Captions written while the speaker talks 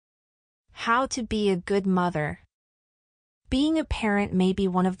How to be a good mother. Being a parent may be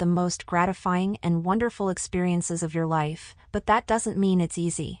one of the most gratifying and wonderful experiences of your life, but that doesn't mean it's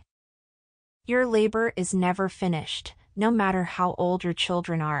easy. Your labor is never finished, no matter how old your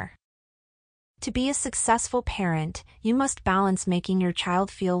children are. To be a successful parent, you must balance making your child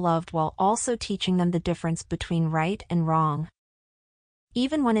feel loved while also teaching them the difference between right and wrong.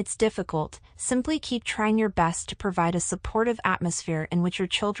 Even when it's difficult, simply keep trying your best to provide a supportive atmosphere in which your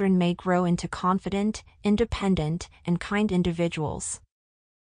children may grow into confident, independent, and kind individuals.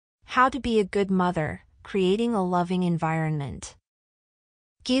 How to be a good mother, creating a loving environment.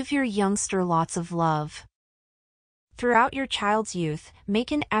 Give your youngster lots of love. Throughout your child's youth, make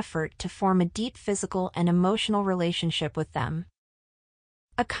an effort to form a deep physical and emotional relationship with them.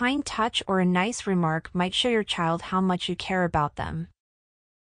 A kind touch or a nice remark might show your child how much you care about them.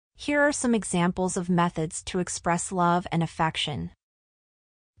 Here are some examples of methods to express love and affection.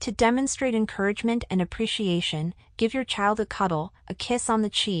 To demonstrate encouragement and appreciation, give your child a cuddle, a kiss on the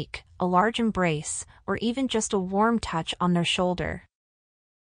cheek, a large embrace, or even just a warm touch on their shoulder.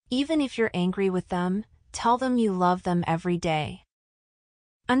 Even if you're angry with them, tell them you love them every day.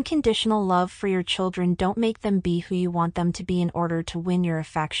 Unconditional love for your children. Don't make them be who you want them to be in order to win your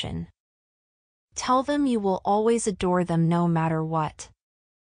affection. Tell them you will always adore them no matter what.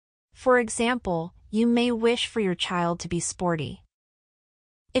 For example, you may wish for your child to be sporty.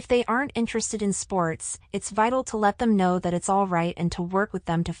 If they aren't interested in sports, it's vital to let them know that it's all right and to work with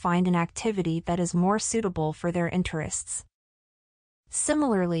them to find an activity that is more suitable for their interests.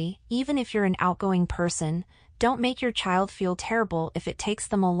 Similarly, even if you're an outgoing person, don't make your child feel terrible if it takes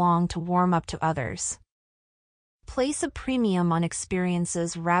them along to warm up to others. Place a premium on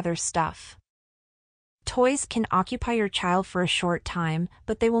experiences rather stuff. Toys can occupy your child for a short time,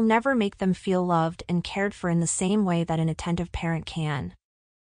 but they will never make them feel loved and cared for in the same way that an attentive parent can.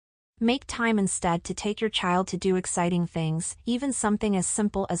 Make time instead to take your child to do exciting things. Even something as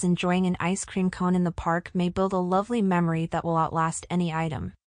simple as enjoying an ice cream cone in the park may build a lovely memory that will outlast any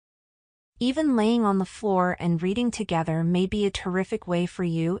item. Even laying on the floor and reading together may be a terrific way for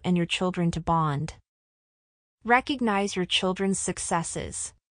you and your children to bond. Recognize your children's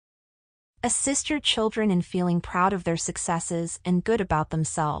successes. Assist your children in feeling proud of their successes and good about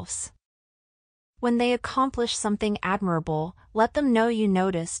themselves. When they accomplish something admirable, let them know you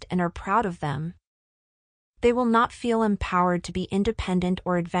noticed and are proud of them. They will not feel empowered to be independent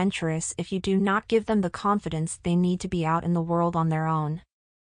or adventurous if you do not give them the confidence they need to be out in the world on their own.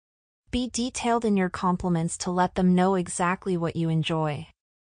 Be detailed in your compliments to let them know exactly what you enjoy.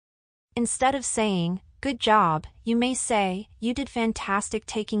 Instead of saying, "Good job," you may say, "You did fantastic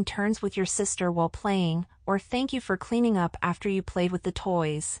taking turns with your sister while playing," or "Thank you for cleaning up after you played with the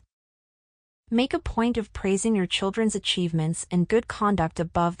toys." Make a point of praising your children's achievements and good conduct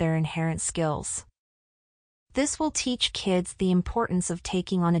above their inherent skills. This will teach kids the importance of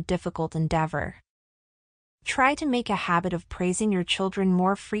taking on a difficult endeavor. Try to make a habit of praising your children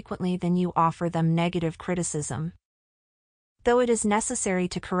more frequently than you offer them negative criticism. Though it is necessary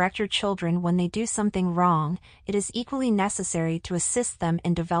to correct your children when they do something wrong, it is equally necessary to assist them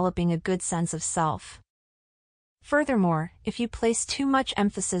in developing a good sense of self. Furthermore, if you place too much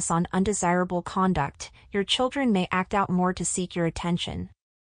emphasis on undesirable conduct, your children may act out more to seek your attention.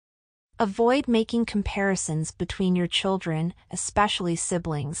 Avoid making comparisons between your children, especially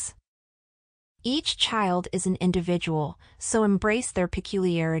siblings. Each child is an individual, so embrace their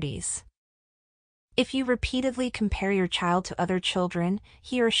peculiarities. If you repeatedly compare your child to other children,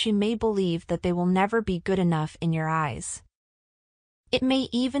 he or she may believe that they will never be good enough in your eyes. It may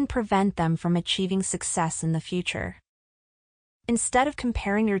even prevent them from achieving success in the future. Instead of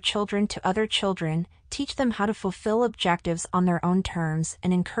comparing your children to other children, teach them how to fulfill objectives on their own terms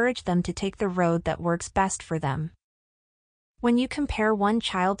and encourage them to take the road that works best for them. When you compare one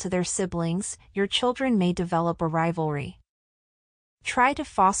child to their siblings, your children may develop a rivalry. Try to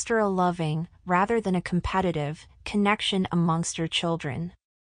foster a loving, rather than a competitive, connection amongst your children.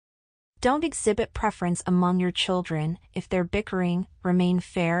 Don't exhibit preference among your children. If they're bickering, remain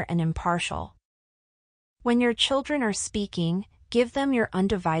fair and impartial. When your children are speaking, give them your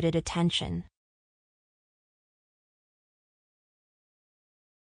undivided attention.